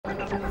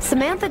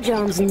Samantha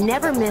Jones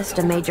never missed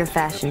a major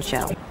fashion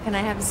show. Can I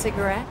have a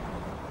cigarette?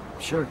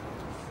 Sure.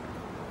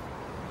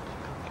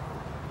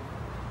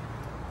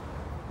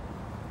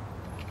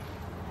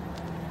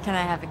 Can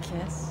I have a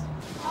kiss?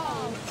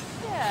 Oh,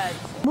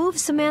 shit.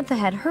 Moves Samantha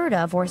had heard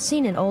of or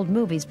seen in old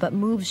movies, but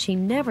moves she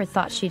never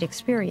thought she'd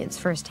experience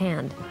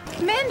firsthand.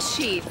 Men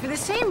cheat for the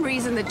same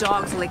reason that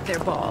dogs lick their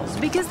balls,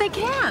 because they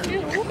can.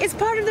 It's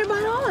part of their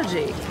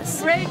biology.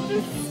 Great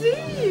to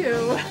see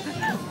you.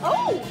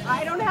 Oh,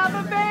 I don't have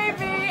a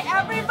baby.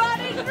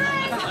 Everybody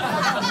drink.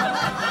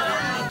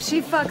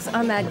 She fucks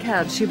on that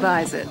couch. She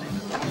buys it.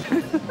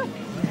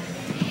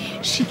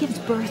 She gives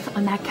birth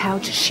on that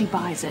couch. She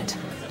buys it.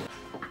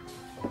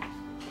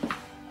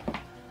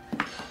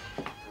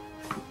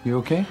 You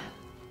okay?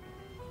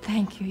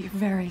 Thank you. You're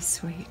very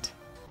sweet.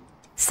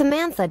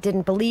 Samantha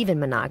didn't believe in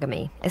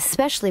monogamy,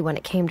 especially when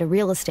it came to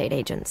real estate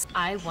agents.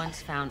 I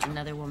once found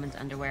another woman's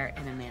underwear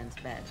in a man's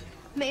bed.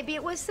 Maybe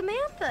it was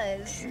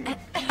Samantha's.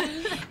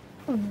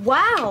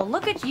 Wow,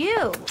 look at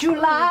you.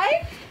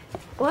 July?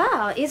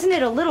 Wow, isn't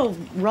it a little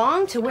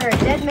wrong to wear a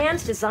dead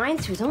man's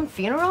designs to his own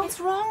funeral? It's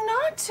wrong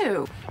not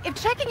to. If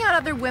checking out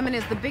other women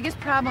is the biggest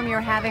problem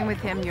you're having with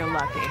him, you're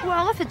lucky.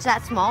 Well, if it's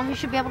that small, he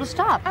should be able to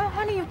stop. Oh,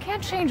 honey, you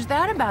can't change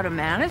that about a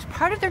man. It's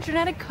part of their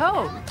genetic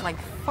code, like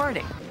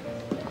farting.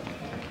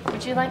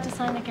 Would you like to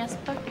sign the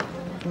guest book?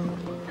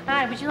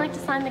 Hi, would you like to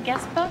sign the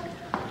guest book?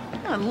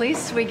 Well, at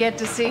least we get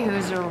to see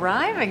who's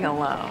arriving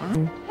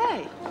alone.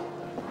 Hey,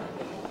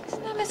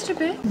 isn't that Mr.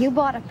 Big? You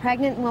bought a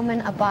pregnant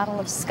woman a bottle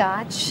of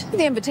scotch.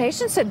 The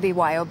invitation said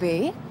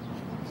BYOB.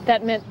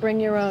 That meant bring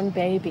your own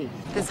baby.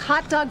 This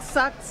hot dog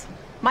sucks.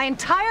 My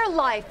entire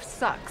life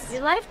sucks.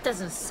 Your life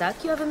doesn't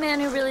suck. You have a man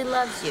who really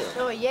loves you.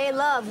 Oh, yay,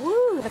 love.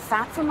 Woo, the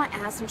fat from my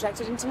ass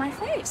injected into my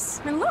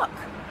face. I mean, look,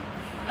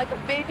 like a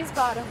baby's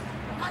bottom.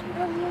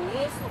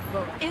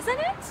 Unbelievable, isn't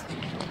it?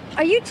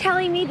 Are you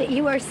telling me that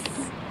you are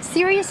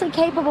seriously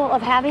capable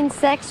of having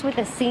sex with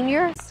a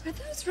senior? Are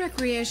those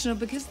recreational?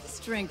 Because this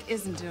drink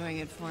isn't doing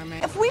it for me.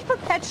 If we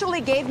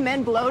perpetually gave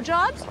men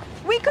blowjobs,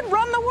 we could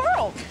run the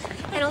world.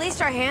 And at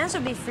least our hands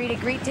would be free to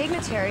greet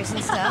dignitaries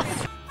and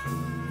stuff.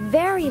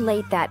 Very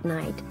late that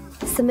night,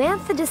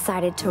 Samantha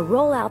decided to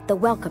roll out the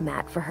welcome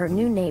mat for her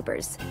new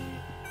neighbors.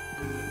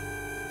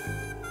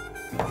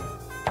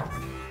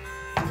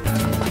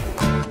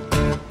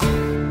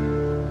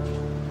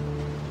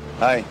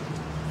 Hi.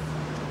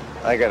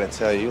 I gotta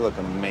tell you, you look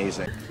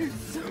amazing.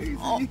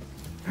 Oh,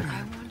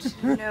 I want you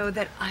to know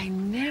that I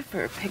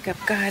never pick up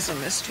guys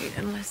on the street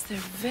unless they're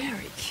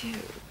very cute.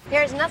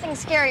 There's nothing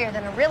scarier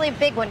than a really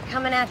big one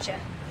coming at you.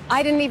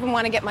 I didn't even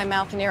want to get my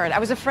mouth near it. I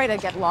was afraid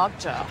I'd get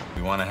lockjaw.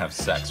 We want to have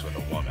sex with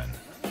a woman.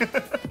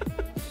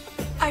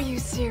 Are you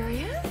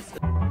serious?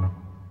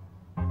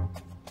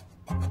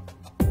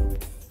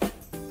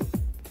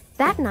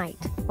 That night,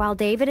 while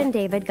David and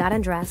David got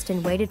undressed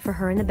and waited for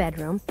her in the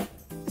bedroom,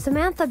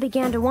 Samantha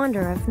began to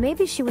wonder if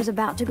maybe she was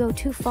about to go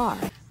too far.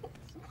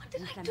 What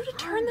did I do to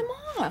turn them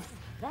off?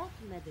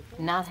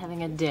 Not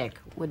having a dick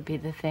would be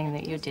the thing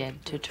that you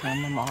did to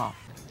turn them off.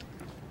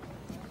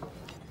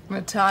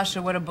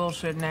 Natasha, what a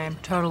bullshit name.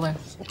 Totally.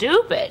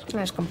 Stupid.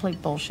 That's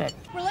complete bullshit.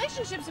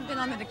 Relationships have been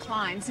on the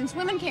decline since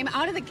women came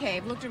out of the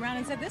cave, looked around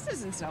and said, this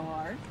isn't so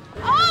hard.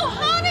 Oh,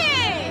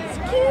 honey!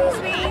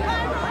 Excuse me.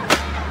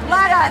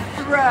 Let us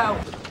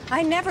through.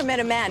 I never met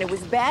a man who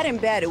was bad in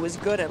bed who was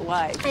good at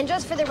life. And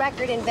just for the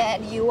record, in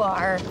bed, you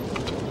are...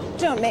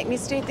 Don't make me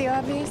state the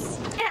obvious.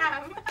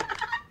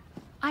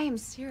 I am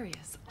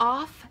serious.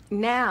 Off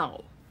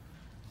now.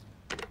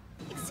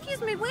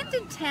 Excuse me, when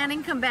did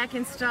tanning come back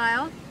in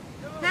style?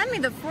 Hand me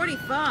the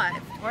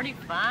 45.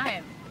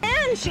 45.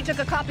 And she took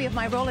a copy of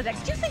my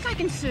Rolodex. Do you think I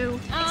can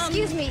sue?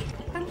 Excuse me.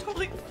 I'm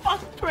totally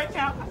fucked right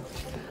now.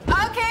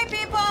 Okay,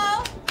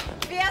 people.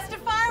 Fiesta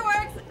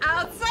fireworks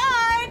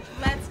outside.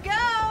 Let's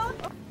go.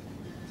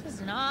 This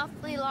is an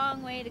awfully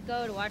long way to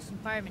go to watch some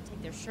firemen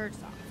take their shirts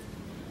off.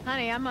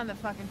 Honey, I'm on the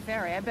fucking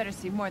ferry. I better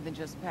see more than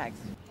just pegs.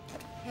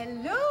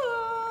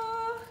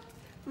 Hello.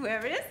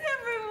 Where is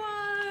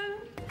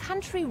everyone?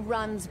 Country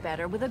runs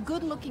better with a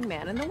good-looking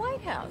man in the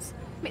White House.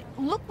 I mean,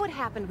 look what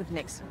happened with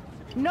Nixon.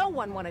 No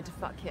one wanted to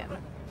fuck him,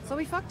 so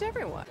he fucked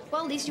everyone.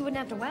 Well, at least you wouldn't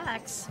have to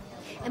wax.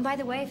 And by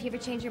the way, if you ever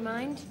change your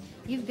mind,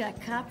 you've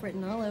got cop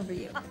written all over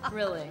you.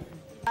 Really?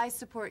 I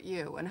support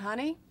you, and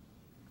honey,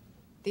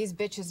 these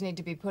bitches need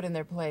to be put in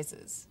their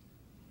places.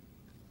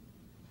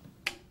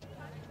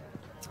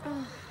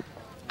 Oh,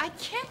 I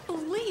can't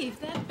believe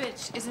that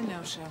bitch is a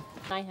no-show.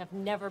 I have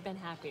never been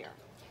happier.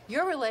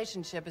 Your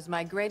relationship is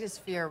my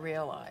greatest fear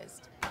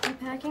realized. You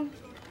packing?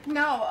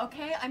 No,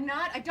 okay, I'm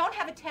not. I don't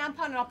have a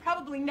tampon, and I'll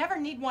probably never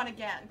need one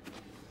again.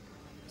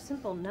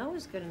 Simple no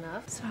is good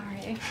enough.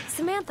 Sorry.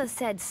 Samantha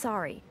said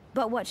sorry,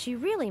 but what she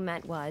really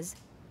meant was,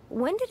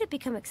 when did it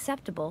become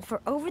acceptable for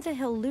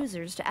over-the-hill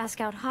losers to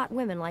ask out hot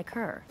women like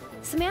her?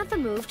 Samantha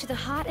moved to the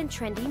hot and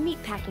trendy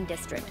meatpacking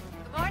district,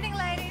 Morning,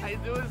 ladies.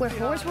 where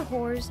whores were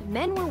whores,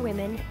 men were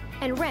women,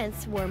 and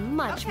rents were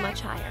much,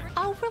 much higher.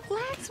 Oh,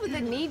 relax with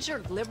a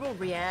knee-jerk liberal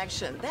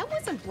reaction. That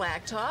wasn't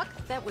black talk.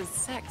 That was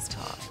sex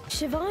talk.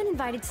 Siobhan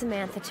invited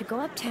Samantha to go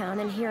uptown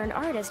and hear an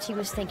artist he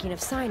was thinking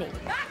of signing.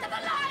 Back to the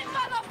line,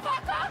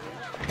 motherfucker!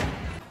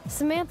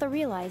 Samantha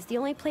realized the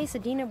only place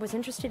Adina was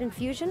interested in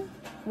fusion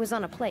was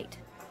on a plate.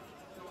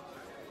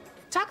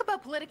 Talk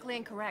about politically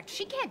incorrect.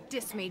 She can't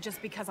diss me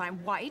just because I'm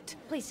white.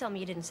 Please tell me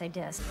you didn't say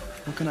diss.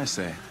 What can I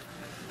say?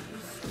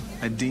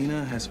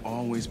 Adina has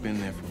always been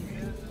there for me.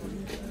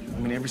 I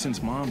mean, ever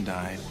since Mom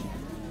died,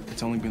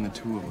 it's only been the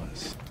two of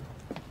us.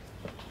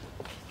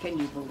 Can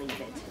you believe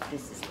it?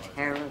 This is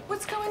terrible.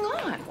 What's going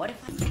on? What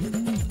if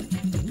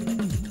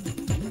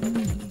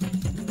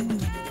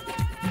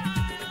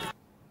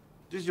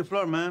This is your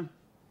floor, ma'am.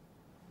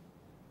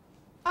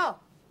 Oh.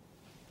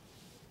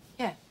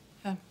 Yeah.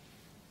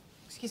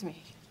 Excuse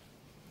me.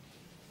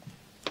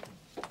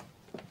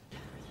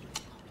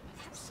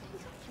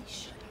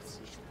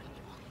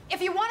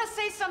 If you want to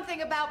say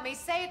something about me,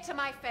 say it to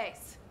my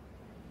face.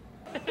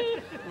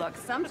 Look,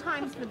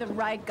 sometimes for the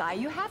right guy,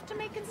 you have to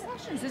make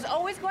concessions. There's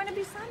always going to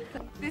be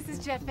something. This is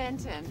Jeff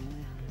Benton.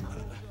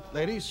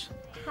 Ladies,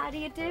 How do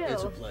you do?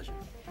 it's a pleasure.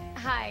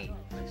 Hi.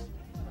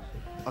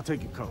 I'll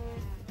take your coat.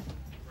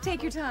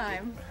 Take your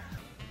time.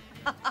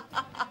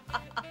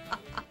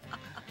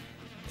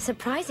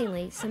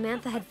 Surprisingly,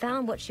 Samantha had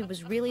found what she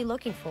was really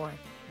looking for.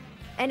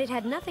 And it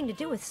had nothing to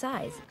do with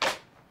size.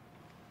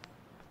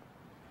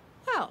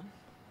 Well,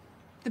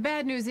 the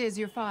bad news is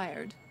you're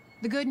fired.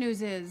 The good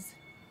news is,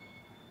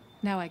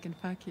 now I can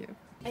fuck you.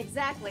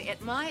 Exactly.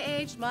 At my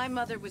age, my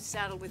mother was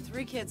saddled with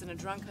 3 kids and a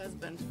drunk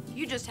husband.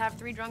 You just have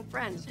 3 drunk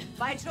friends.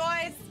 By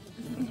choice.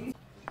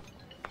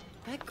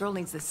 That girl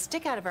needs to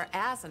stick out of her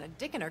ass and a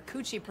dick in her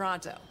coochie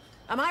pronto.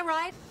 Am I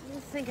right? I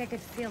don't think I could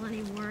feel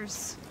any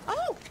worse.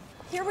 Oh,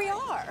 here we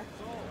are.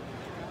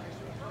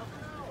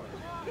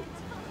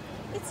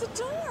 It's a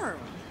dorm.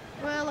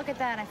 Well, look at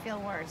that. I feel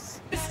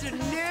worse. Just a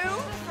new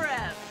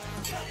friend.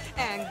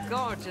 And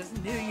gorgeous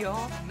New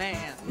York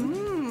man.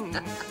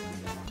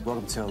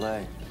 Welcome to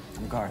LA.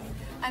 I'm Garth.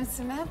 I'm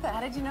Samantha.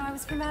 How did you know I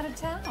was from out of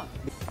town?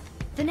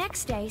 The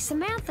next day,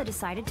 Samantha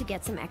decided to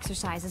get some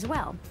exercise as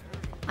well.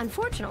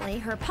 Unfortunately,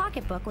 her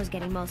pocketbook was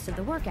getting most of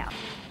the workout.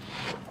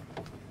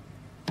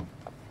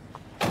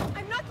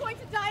 I'm not going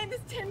to die in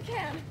this tin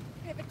can.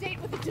 I have a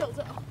date with a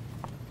dildo.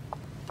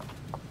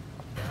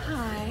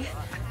 Hi,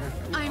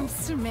 I'm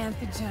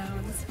Samantha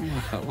Jones.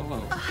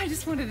 Hello. I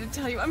just wanted to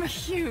tell you I'm a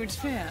huge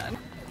fan.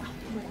 Oh,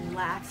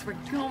 relax, we're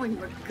going.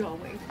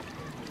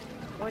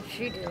 What'd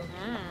she do?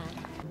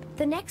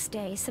 The next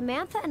day,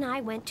 Samantha and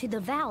I went to the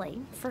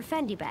Valley for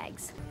Fendi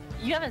bags.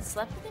 You haven't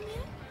slept with him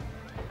yet?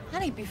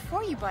 Honey,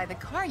 before you buy the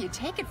car, you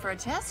take it for a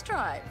test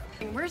drive.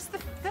 And where's the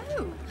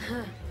food?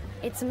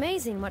 It's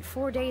amazing what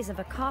 4 days of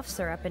a cough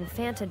syrup and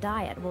Fanta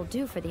diet will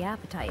do for the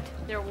appetite.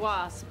 They're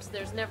wasps.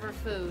 There's never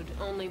food,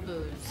 only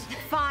booze.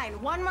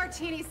 Fine, 1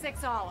 martini,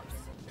 6 olives.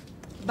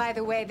 By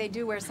the way, they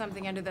do wear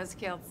something under those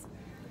kilts,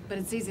 but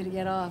it's easy to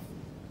get off.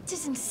 This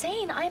is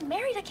insane. I'm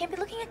married. I can't be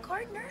looking at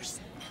gardeners.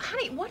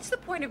 Honey, what's the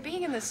point of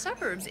being in the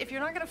suburbs if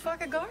you're not gonna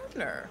fuck a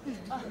gardener?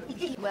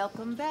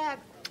 Welcome back,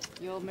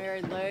 you old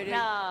married lady.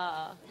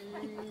 Bye.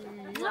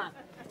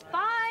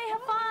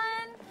 Have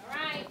fun. All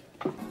right.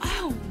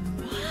 Oh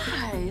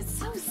my, it's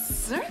so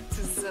Cirque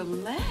du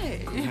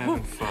Soleil. You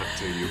haven't fucked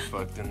till you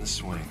fucked in the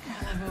swing.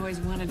 I've always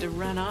wanted to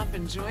run off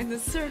and join the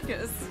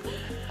circus.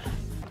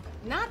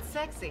 Not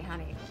sexy,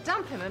 honey.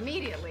 Dump him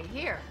immediately.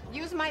 Here,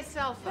 use my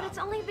cell phone. But it's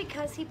only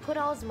because he put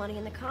all his money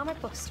in the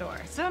comic book store.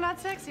 So not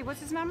sexy.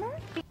 What's his number?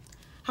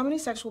 How many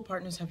sexual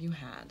partners have you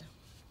had?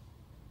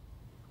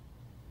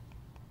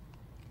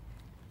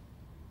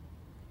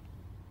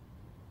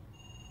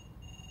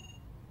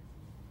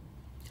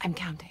 I'm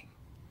counting.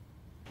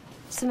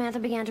 Samantha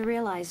began to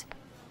realize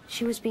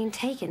she was being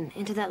taken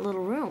into that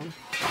little room.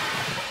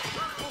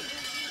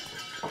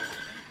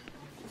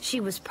 She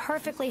was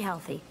perfectly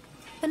healthy.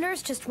 The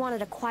nurse just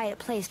wanted a quiet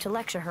place to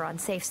lecture her on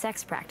safe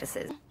sex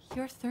practices.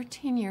 You're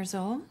 13 years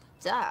old?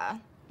 Duh.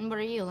 What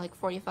are you, like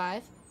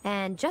 45?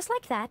 And just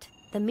like that,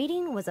 the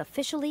meeting was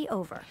officially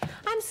over.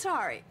 I'm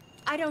sorry.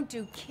 I don't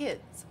do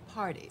kids'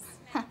 parties.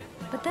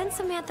 But then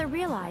Samantha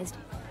realized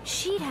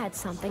she'd had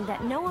something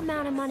that no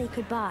amount of money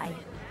could buy.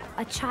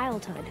 A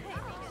childhood.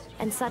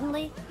 And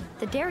suddenly,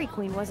 the Dairy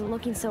Queen wasn't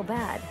looking so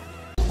bad.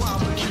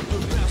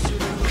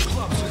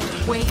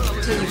 Wait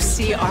till you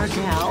see our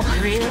gal.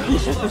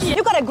 Really?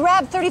 You gotta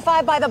grab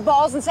 35 by the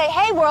balls and say,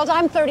 hey, world,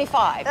 I'm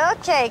 35.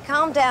 Okay,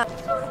 calm down.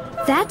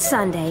 That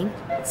Sunday,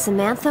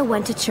 Samantha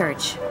went to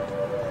church.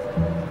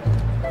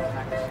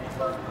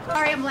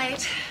 Sorry I'm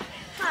late.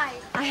 Hi.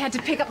 I had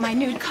to pick up my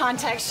nude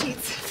contact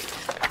sheets.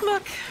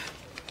 Look.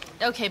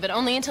 Okay, but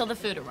only until the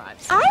food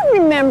arrives. I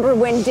remember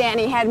when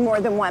Danny had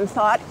more than one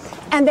thought,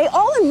 and they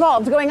all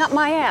involved going up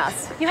my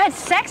ass. You had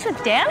sex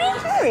with Danny?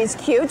 Sure, he's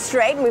cute,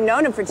 straight, and we've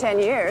known him for 10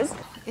 years.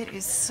 It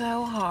is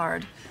so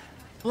hard.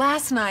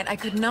 Last night, I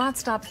could not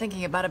stop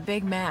thinking about a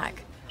Big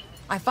Mac.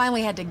 I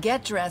finally had to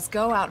get dressed,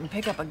 go out, and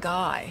pick up a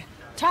guy.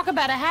 Talk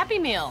about a Happy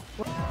Meal.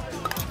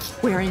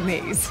 Wearing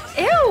these.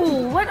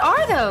 Ew, what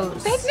are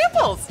those? Fake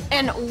nipples.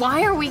 And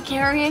why are we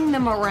carrying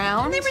them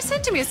around? They were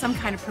sent to me as some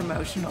kind of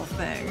promotional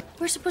thing.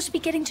 We're supposed to be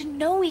getting to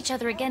know each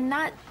other again,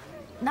 not...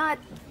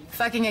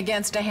 Fucking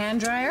against a hand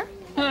dryer?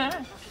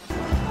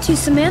 To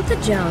Samantha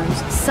Jones,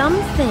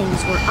 some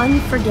things were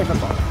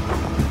unforgivable.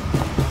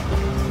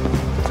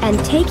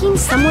 And taking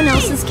someone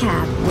else's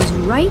cab was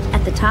right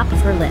at the top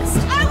of her list.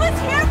 I was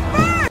here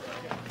first!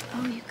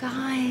 Oh, you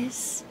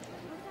guys.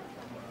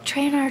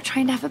 Trey and I are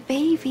trying to have a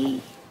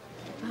baby.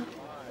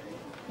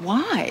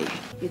 Why?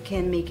 You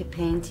can make a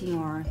painting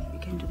or you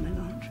can do my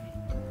laundry.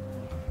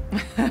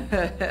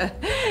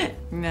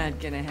 Not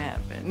gonna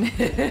happen.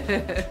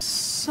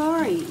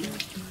 Sorry.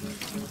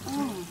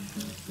 Oh.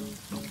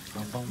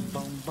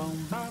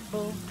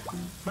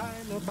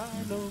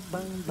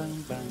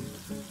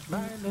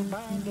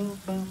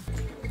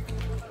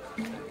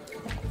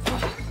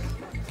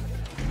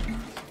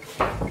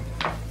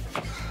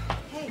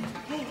 Hey.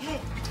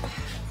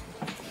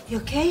 You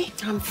okay?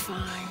 I'm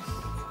fine.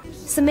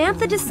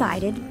 Samantha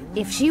decided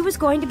if she was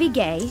going to be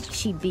gay,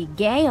 she'd be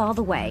gay all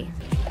the way.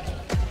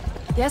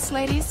 Yes,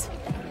 ladies,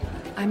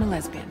 I'm a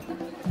lesbian.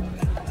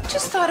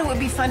 Just thought it would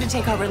be fun to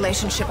take our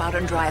relationship out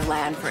on dry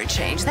land for a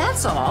change,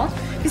 that's all.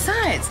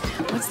 Besides,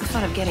 what's the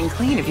fun of getting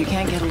clean if you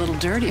can't get a little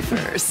dirty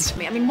first?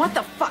 I mean, what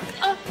the fuck?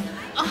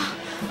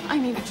 I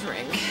need a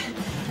drink.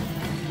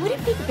 Would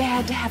it be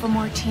bad to have a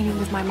martini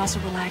with my muscle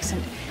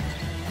relaxant?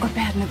 Or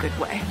bad in a good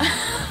way?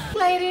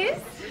 Ladies?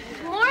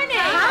 Morning!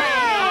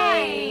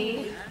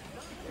 Hi!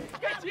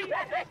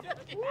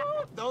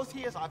 Those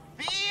here's are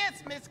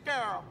fierce, Miss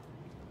Girl.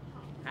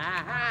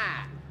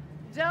 Aha!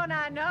 Don't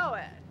I know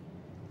it?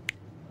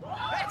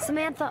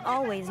 Samantha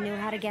always knew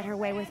how to get her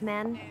way with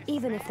men,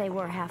 even if they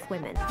were half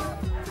women. Who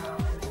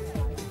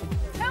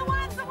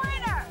wants the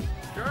winner?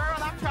 Girl,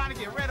 I'm trying to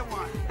get rid of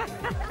one.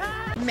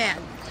 Men,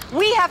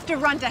 we have to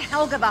run to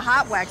Helga the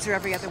Hot Waxer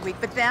every other week,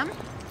 but them?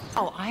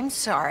 Oh, I'm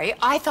sorry.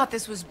 I thought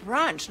this was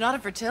brunch, not a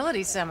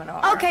fertility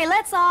seminar. Okay,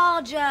 let's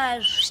all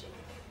just...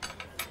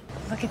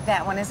 Look at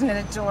that one, isn't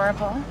it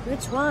adorable?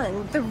 Which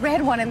one? The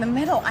red one in the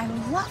middle. I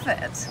love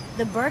it.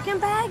 The Birkin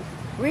bag?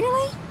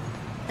 Really?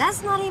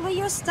 That's not even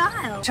your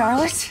style.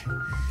 Charlotte,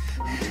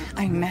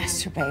 I'm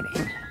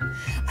masturbating.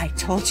 I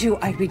told you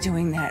I'd be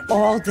doing that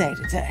all day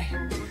today.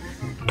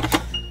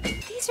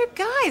 These are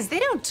guys. They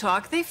don't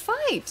talk, they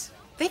fight.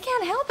 They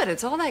can't help it.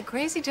 It's all that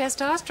crazy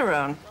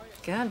testosterone.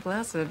 God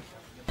bless it.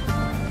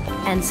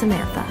 And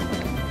Samantha.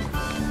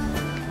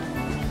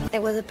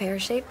 It was a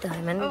pear-shaped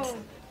diamond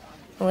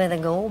with a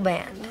gold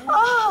band.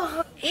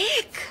 Oh,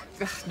 ick.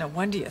 Ugh, no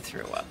wonder you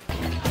threw up.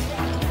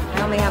 I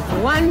only have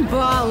one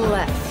ball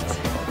left.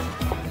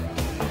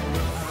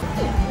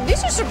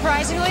 These are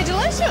surprisingly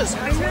delicious.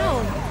 I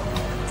know.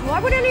 Why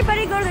would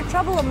anybody go to the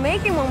trouble of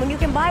making one when you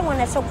can buy one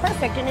that's so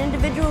perfect and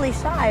individually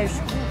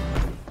sized?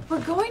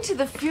 We're going to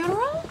the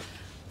funeral?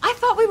 I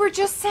thought we were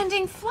just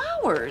sending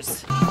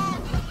flowers.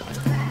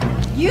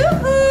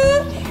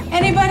 Yoo-hoo!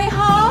 Anybody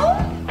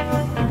home?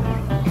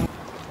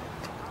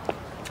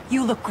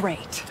 You look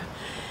great.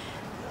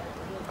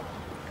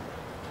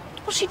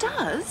 Well, she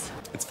does.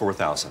 It's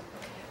 4,000.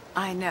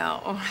 I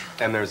know.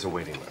 And there's a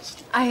waiting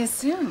list. I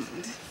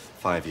assumed.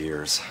 5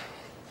 years.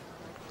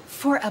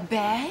 For a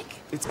bag?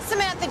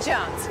 Samantha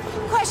Jones,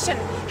 question.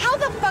 How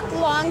the fuck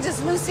long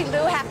does Lucy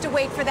Liu have to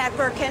wait for that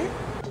Birkin?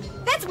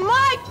 That's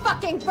my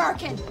fucking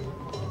Birkin!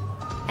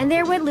 And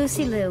there went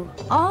Lucy Liu,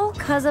 all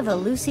 'cause of a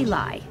Lucy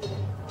lie.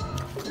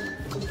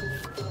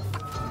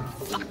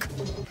 Fuck.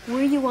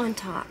 Were you on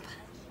top?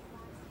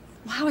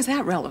 How is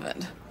that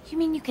relevant? You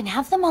mean you can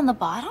have them on the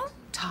bottom?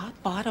 Top,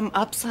 bottom,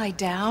 upside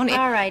down?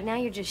 All right, now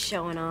you're just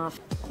showing off.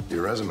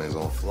 Your resume's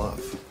all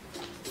fluff.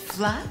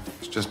 Fluff?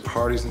 It's just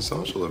parties and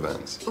social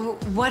events.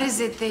 What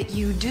is it that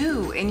you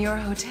do in your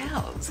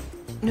hotels?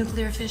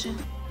 Nuclear fission?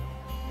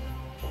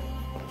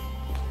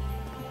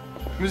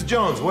 Miss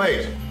Jones,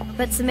 wait.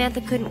 But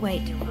Samantha couldn't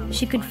wait.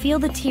 She could feel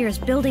the tears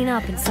building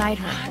up inside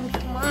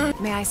her.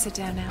 May I sit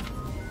down now?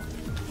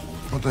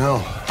 What the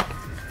hell?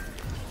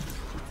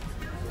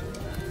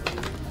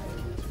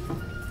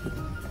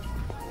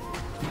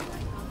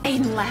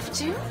 Aiden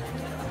left you?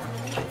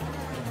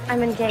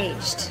 I'm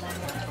engaged.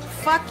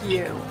 Fuck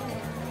you.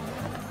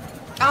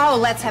 Oh,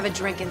 let's have a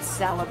drink and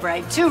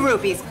celebrate. 2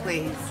 rupees,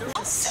 please.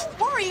 Oh, don't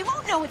worry, you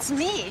won't know it's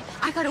me.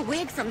 I got a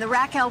wig from the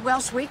Raquel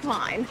Welch wig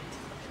line.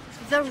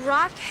 The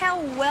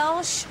Raquel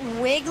Welch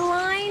wig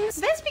lines?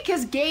 That's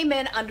because gay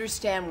men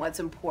understand what's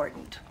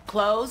important.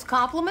 Clothes,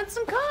 compliments,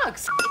 and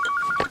cocks.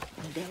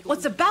 Well,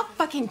 it's about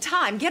fucking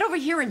time. Get over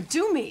here and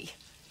do me.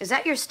 Is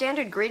that your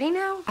standard greeting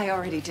now? I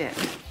already did.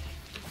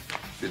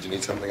 Did you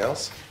need something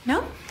else?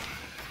 No?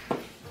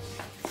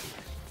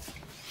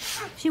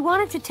 She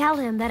wanted to tell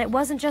him that it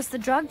wasn't just the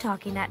drug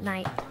talking that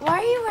night. Why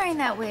are you wearing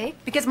that wig?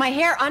 Because my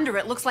hair under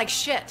it looks like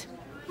shit.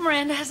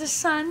 Miranda has a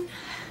son.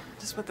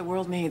 Just what the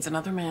world needs,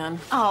 another man.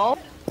 Oh.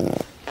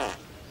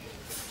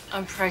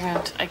 I'm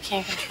pregnant. I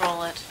can't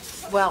control it.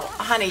 Well,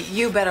 honey,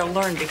 you better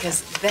learn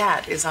because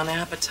that is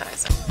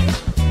unappetizing.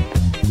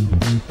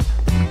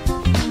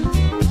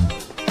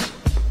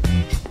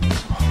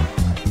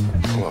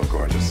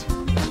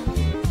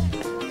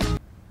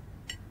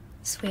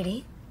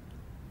 Sweetie,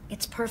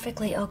 it's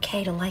perfectly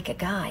okay to like a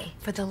guy.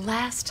 For the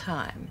last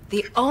time,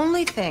 the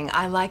only thing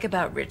I like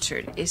about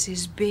Richard is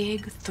his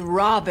big,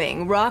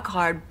 throbbing,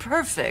 rock-hard,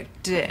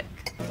 perfect dick.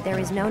 There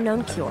is no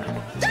known cure.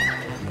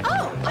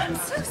 Oh, I'm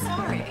so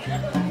sorry.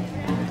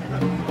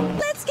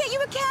 Let's get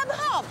you a cab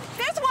home.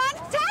 There's one.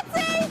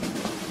 Taxi!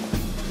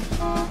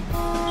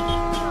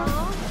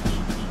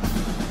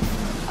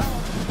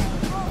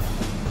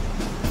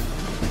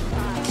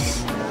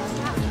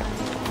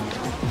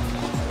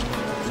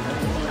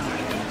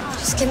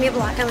 Just give me a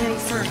block, I'm gonna be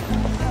fine.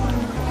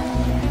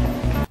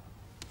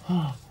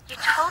 You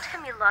told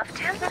him you loved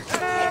him?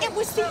 It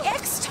was the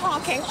ex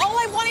talking. All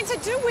I wanted to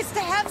do was to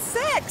have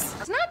sex.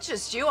 It's not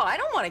just you. I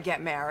don't want to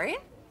get married.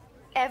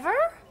 Ever?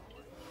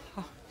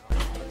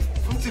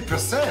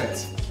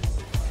 50%.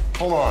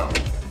 Hold on.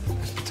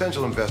 There's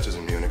potential investors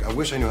in Munich. I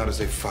wish I knew how to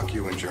say fuck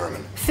you in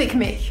German. Fick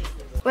mich.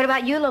 What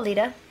about you,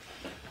 Lolita?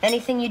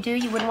 Anything you do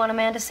you wouldn't want a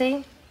man to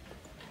see?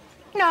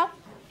 No.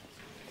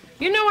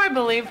 You know I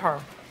believe her.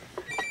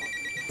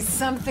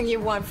 Something you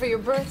want for your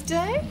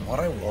birthday? What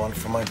I want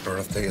for my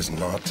birthday is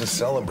not to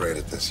celebrate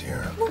it this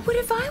year. Well, what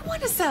if I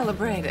want to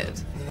celebrate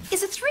it?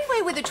 Is a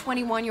three-way with a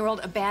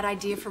 21-year-old a bad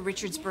idea for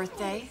Richard's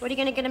birthday? What are you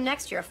gonna get him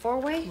next year, a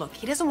four-way? Look,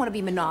 he doesn't want to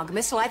be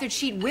monogamous. He'll either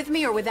cheat with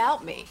me or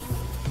without me.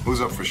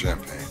 Who's up for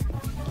champagne?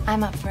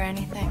 I'm up for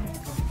anything.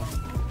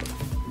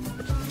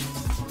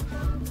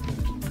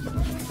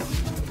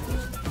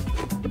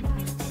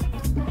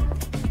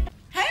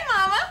 Hey,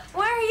 Mama!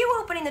 Why are you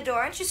opening the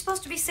door? Aren't you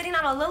supposed to be sitting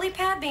on a lily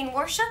pad being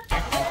worshipped?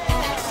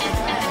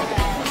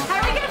 How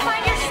are we gonna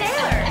find your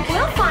sailor?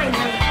 We'll find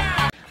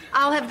him.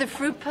 I'll have the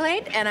fruit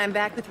plate, and I'm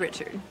back with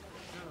Richard.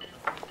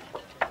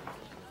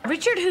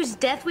 Richard, whose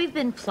death we've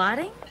been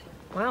plotting?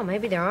 Well,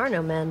 maybe there are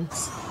no men.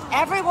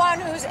 Everyone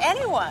who's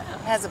anyone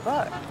has a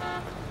book.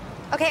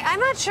 Okay, I'm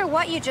not sure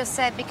what you just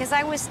said because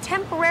I was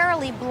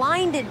temporarily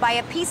blinded by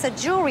a piece of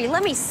jewelry.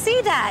 Let me see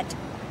that.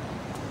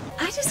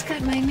 I just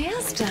got my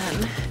nails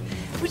done.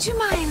 Would you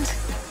mind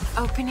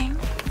opening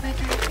my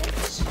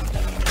package?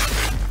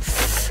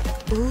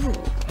 Ooh.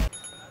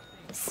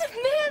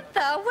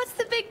 Samantha, what's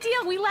the big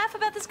deal? We laugh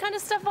about this kind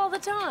of stuff all the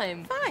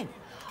time. Fine.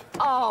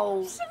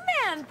 Oh,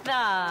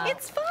 Samantha.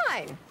 It's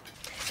fine.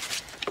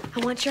 I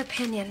want your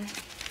opinion.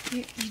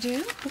 You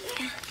do?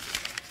 Yeah.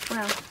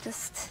 Well,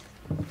 just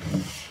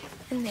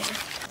in there.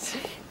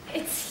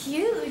 It's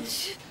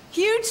huge.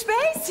 Huge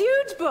space,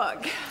 huge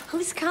book.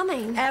 Who's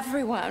coming?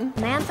 Everyone.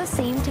 Samantha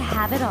seemed to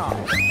have it all.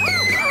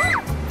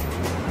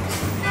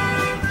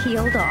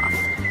 Peeled off.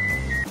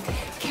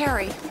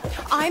 Carrie,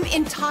 I'm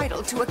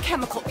entitled to a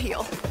chemical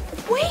peel.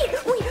 Wait,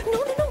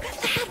 no,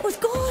 that was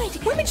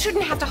good. Women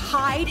shouldn't have to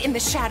hide in the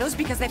shadows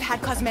because they've had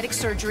cosmetic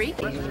surgery.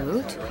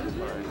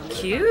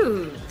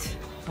 Cute.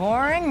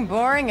 Boring,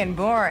 boring, and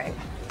boring.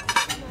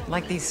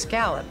 Like these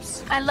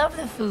scallops. I love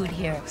the food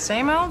here.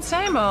 Same old,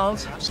 same old.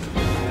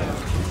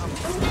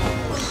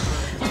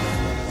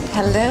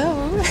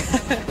 Hello.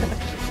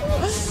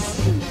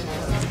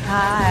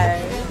 Hi.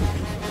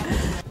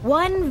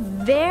 One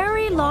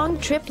very long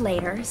trip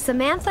later,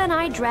 Samantha and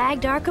I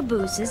dragged our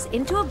cabooses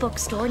into a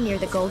bookstore near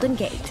the Golden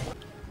Gate.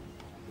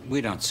 We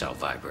don't sell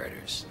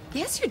vibrators.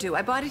 Yes, you do.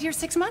 I bought it here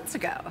 6 months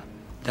ago.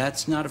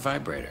 That's not a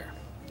vibrator.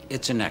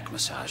 It's a neck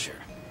massager.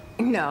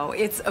 No,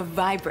 it's a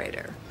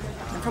vibrator.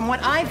 And from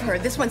what I've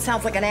heard, this one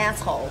sounds like an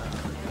asshole.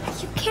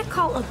 You can't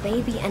call a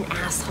baby an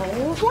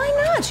asshole. Why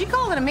not? She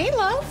called it a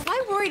meatloaf.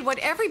 I worried what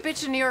every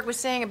bitch in New York was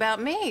saying about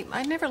me.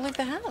 I'd never leave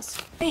the house.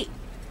 Wait,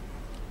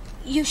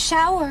 you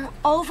shower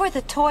over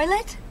the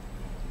toilet?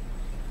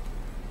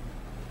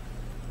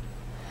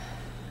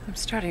 I'm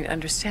starting to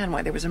understand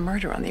why there was a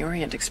murder on the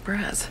Orient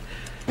Express.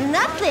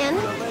 Nothing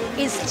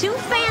is too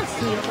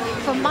fancy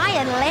for my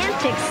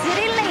Atlantic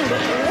City lady.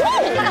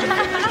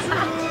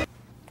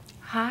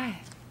 Hi.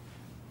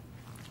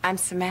 I'm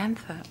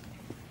Samantha.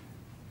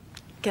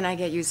 Can I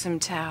get you some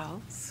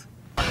towels?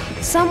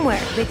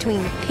 Somewhere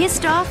between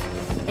pissed off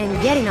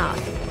and getting off,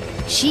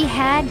 she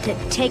had to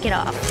take it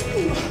off.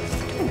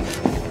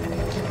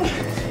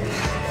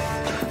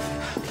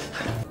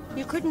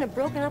 You couldn't have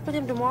broken up with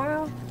him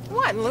tomorrow?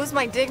 What, lose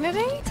my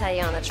dignity? Tell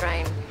you on the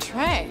train.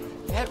 Train?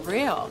 Get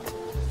real.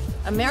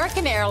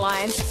 American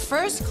Airlines,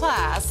 first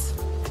class,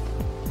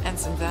 and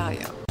some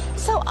value.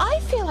 So I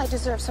feel I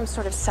deserve some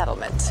sort of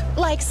settlement.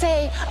 Like,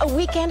 say, a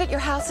weekend at your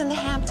house in the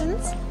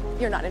Hamptons?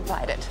 You're not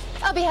invited.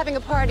 I'll be having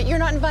a party. You're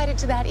not invited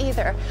to that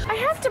either. I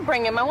have to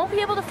bring him. I won't be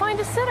able to find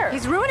a sitter.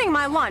 He's ruining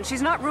my lunch.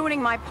 He's not ruining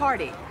my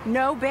party.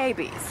 No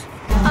babies.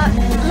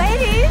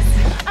 Ladies!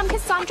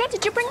 Cassandra,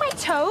 did you bring my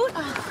tote?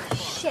 Oh,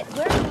 shit,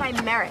 where are my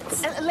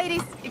merits?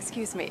 Ladies,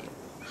 excuse me.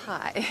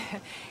 Hi.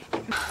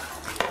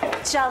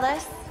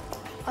 Jealous?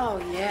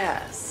 Oh,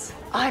 yes.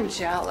 I'm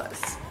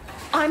jealous.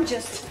 I'm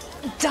just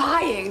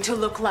dying to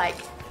look like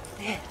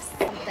this.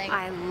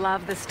 I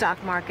love the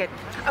stock market.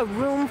 A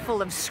room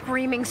full of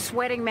screaming,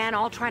 sweating men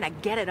all trying to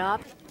get it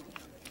up.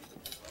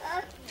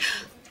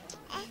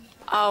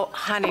 Oh,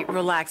 honey,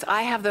 relax.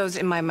 I have those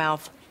in my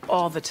mouth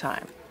all the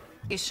time.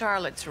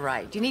 Charlotte's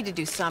right. You need to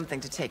do something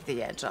to take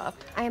the edge off.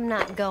 I am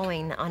not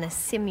going on a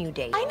simu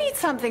date. I need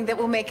something that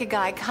will make a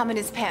guy come in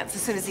his pants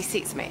as soon as he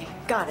sees me.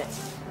 Got it.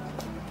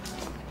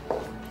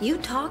 You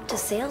talk to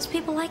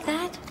salespeople like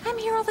that? I'm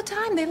here all the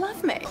time. They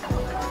love me.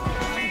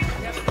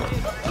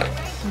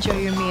 Enjoy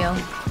your meal.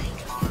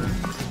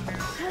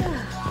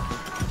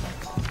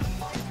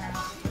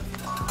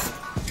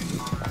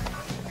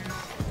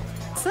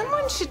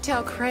 Someone should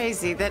tell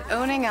Crazy that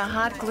owning a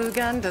hot glue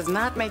gun does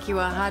not make you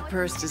a hot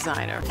purse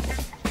designer.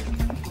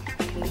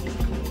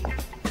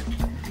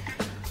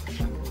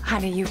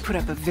 Honey, you put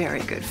up a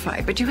very good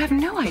fight, but you have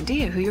no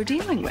idea who you're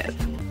dealing with.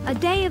 A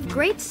day of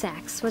great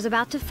sex was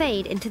about to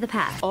fade into the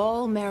past.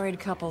 All married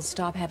couples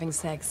stop having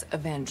sex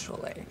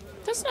eventually.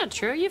 That's not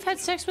true. You've had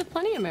sex with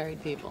plenty of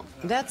married people.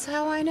 That's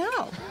how I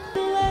know.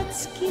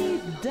 Let's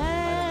keep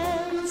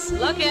dancing.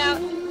 Look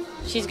out.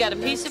 She's got a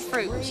piece of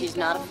fruit and she's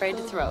not afraid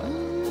to throw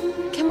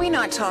it. Can we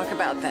not talk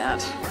about that?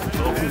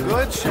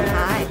 Good,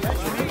 Sam.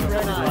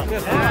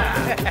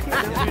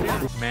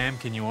 Ma'am,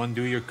 can you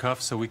undo your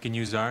cuffs so we can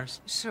use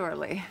ours?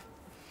 Surely.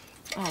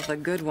 All the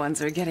good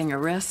ones are getting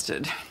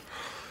arrested.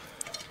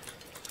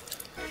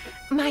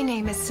 My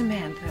name is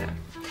Samantha.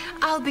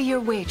 I'll be your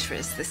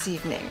waitress this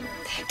evening.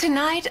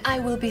 Tonight, I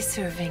will be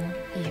serving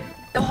you.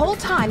 The whole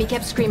time, he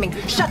kept screaming,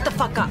 "Shut the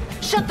fuck up!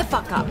 Shut the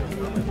fuck up!"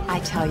 I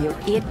tell you,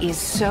 it is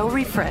so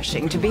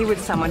refreshing to be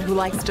with someone who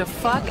likes to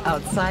fuck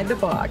outside the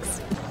box.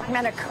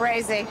 Men are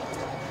crazy.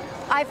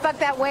 I fucked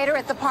that waiter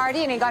at the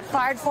party and he got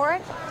fired for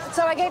it.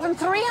 So I gave him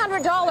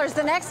 $300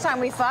 the next time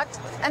we fucked,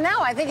 and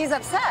now I think he's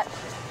upset.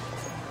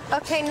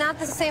 Okay, not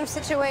the same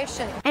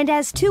situation. And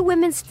as two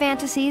women's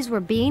fantasies were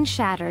being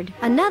shattered,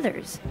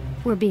 another's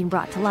were being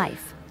brought to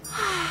life.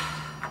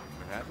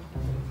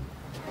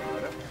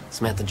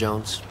 Samantha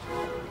Jones.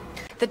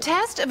 The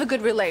test of a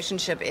good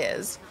relationship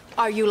is,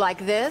 are you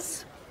like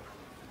this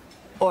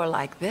or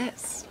like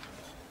this?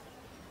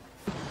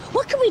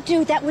 What can we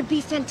do that would be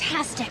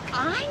fantastic?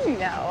 I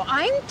know.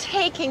 I'm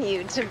taking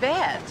you to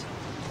bed.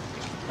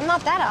 I'm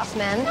not that off,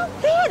 man.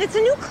 Not bad. It's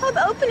a new club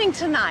opening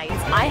tonight.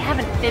 I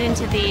haven't fit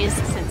into these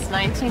since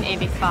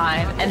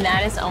 1985, and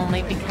that is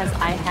only because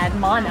I had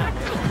mono.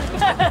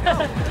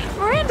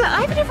 Miranda,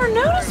 I've never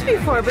noticed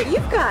before, but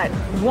you've got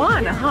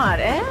one hot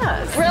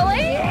ass.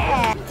 Really?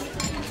 Yeah.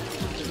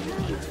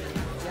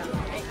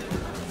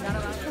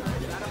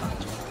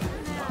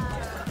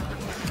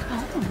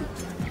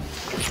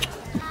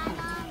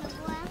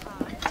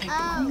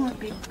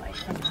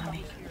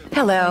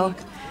 Hello.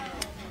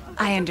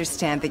 I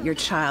understand that your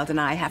child and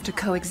I have to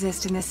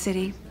coexist in this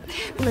city.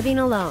 Living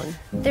alone.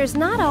 There's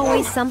not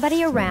always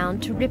somebody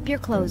around to rip your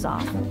clothes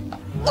off.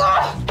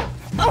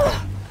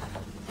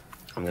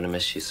 I'm gonna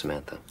miss you,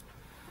 Samantha.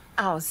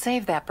 Oh,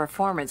 save that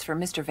performance for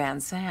Mr. Van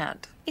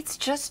Sant. It's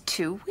just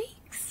 2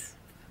 weeks.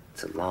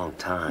 It's a long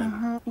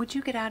time. Would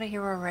you get out of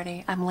here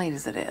already? I'm late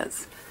as it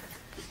is.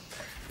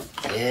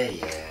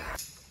 Yeah.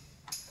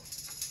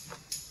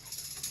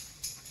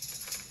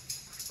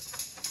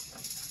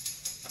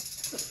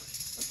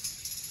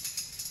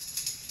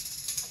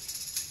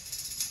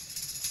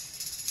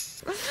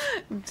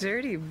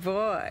 Dirty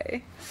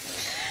boy.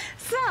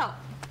 So,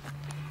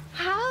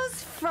 how's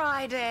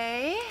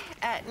Friday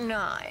at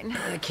 9?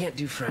 I can't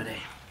do Friday.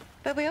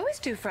 But we always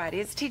do Friday.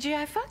 It's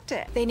TGI Fuck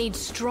Day. They need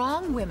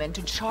strong women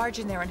to charge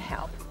in there and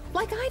help.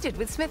 Like I did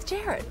with Smith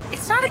Jarrett.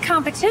 It's not a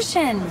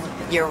competition.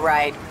 You're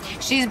right.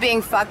 She's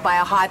being fucked by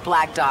a hot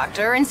black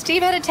doctor, and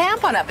Steve had a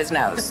tampon up his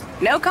nose.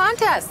 No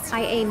contests.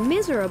 By a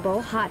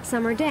miserable hot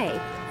summer day,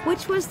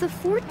 which was the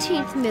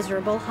 14th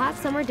miserable hot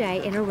summer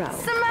day in a row.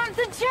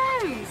 Samantha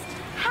Jones!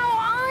 How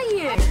are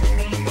you?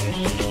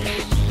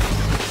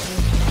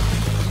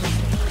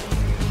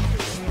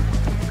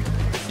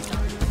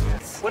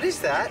 What is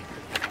that?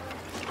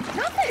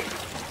 Nothing.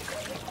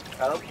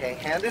 Okay,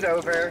 hand it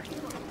over.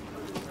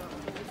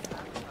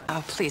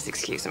 Oh, please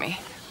excuse me.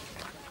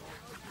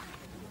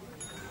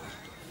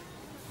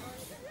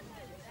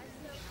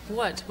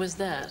 What was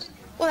that?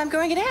 Well, I'm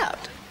growing it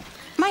out.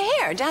 My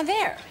hair, down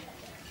there.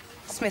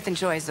 Smith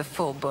enjoys a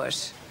full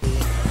bush.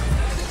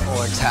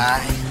 Or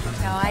tie.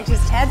 No, I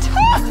just had to...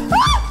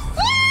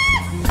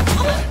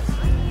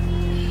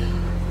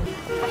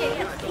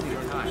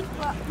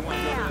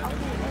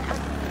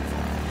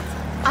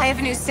 I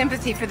have new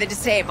sympathy for the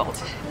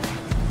disabled.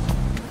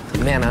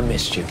 Man, I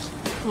missed you.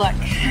 Look,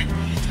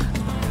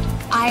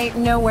 I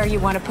know where you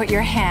want to put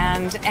your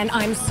hand, and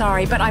I'm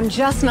sorry, but I'm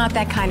just not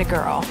that kind of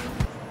girl.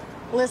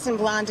 Listen,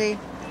 Blondie,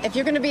 if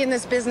you're going to be in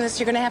this business,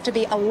 you're going to have to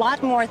be a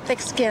lot more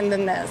thick-skinned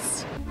than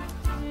this.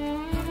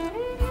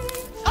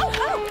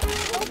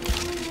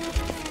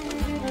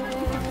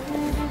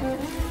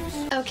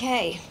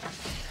 Okay.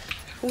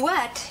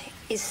 What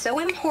is so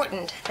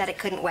important that it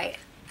couldn't wait?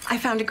 I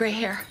found a gray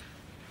hair.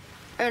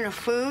 In a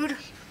food?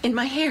 In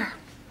my hair.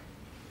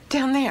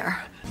 Down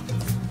there.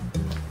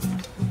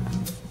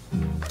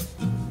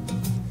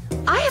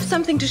 I have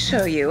something to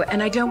show you,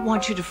 and I don't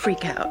want you to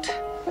freak out.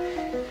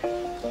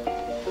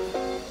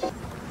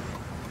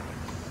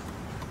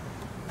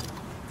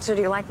 So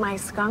do you like my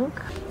skunk?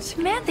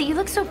 Samantha, you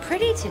look so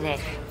pretty today.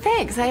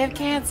 Thanks, I have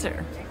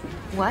cancer.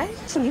 What?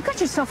 So you got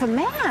yourself a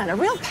man, a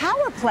real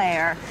power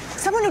player.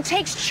 Someone who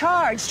takes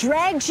charge,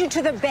 drags you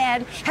to the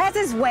bed, has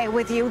his way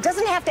with you,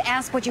 doesn't have to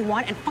ask what you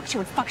want, and fucks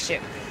you and fucks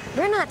you.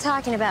 We're not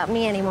talking about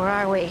me anymore,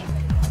 are we?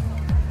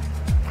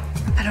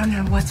 I don't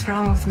know what's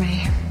wrong with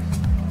me.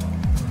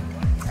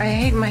 I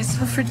hate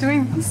myself for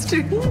doing this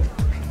to you.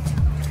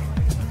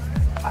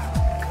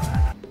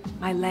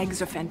 My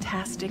legs are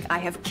fantastic. I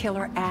have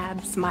killer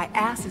abs. My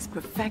ass is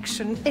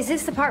perfection. Is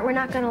this the part we're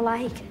not gonna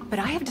like? But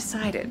I have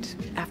decided,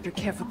 after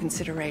careful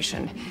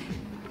consideration,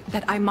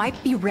 that I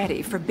might be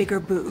ready for bigger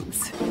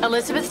boobs.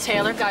 Elizabeth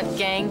Taylor got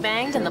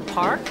gangbanged in the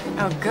park?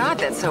 Oh, God,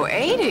 that's so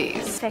 80s.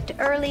 In fact,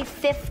 early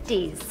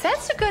 50s.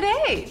 That's a good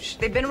age.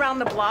 They've been around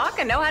the block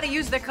and know how to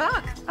use their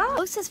cock.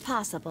 Close as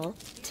possible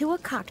to a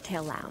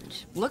cocktail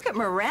lounge. Look at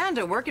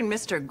Miranda working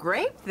Mr.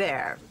 Grape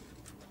there.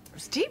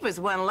 Steve was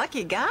one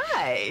lucky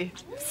guy.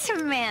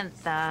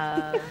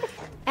 Samantha.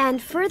 And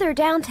further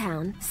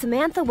downtown,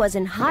 Samantha was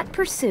in hot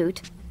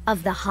pursuit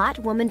of the hot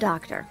woman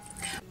doctor.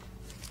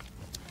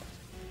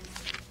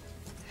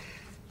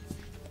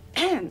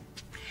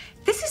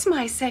 This is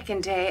my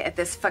second day at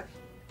this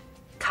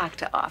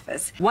cocktail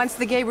office. Once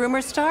the gay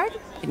rumors start,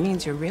 it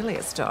means you're really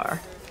a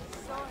star.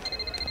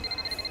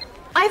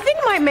 I think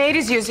my maid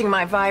is using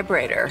my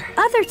vibrator.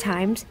 Other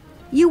times,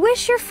 you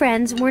wish your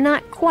friends were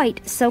not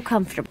quite so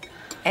comfortable.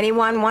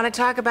 Anyone want to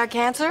talk about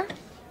cancer?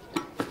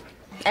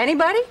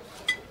 Anybody?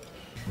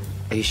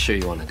 Are you sure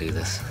you want to do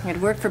this? It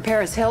worked for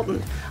Paris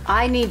Hilton.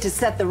 I need to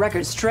set the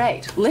record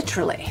straight,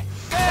 literally.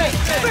 I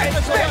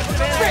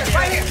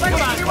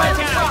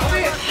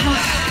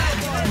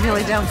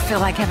really don't feel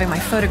like having my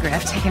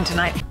photograph taken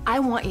tonight. I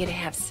want you to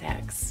have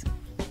sex.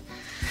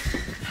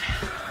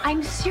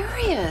 I'm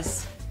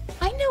serious.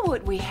 I know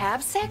what we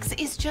have. Sex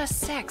is just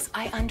sex.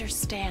 I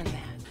understand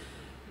that.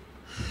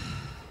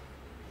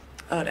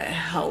 Oh, to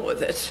hell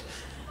with it.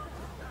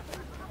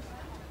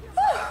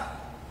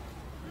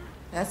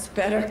 That's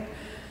better.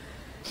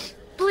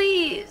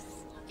 Please.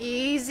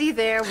 Easy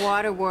there,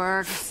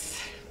 waterworks.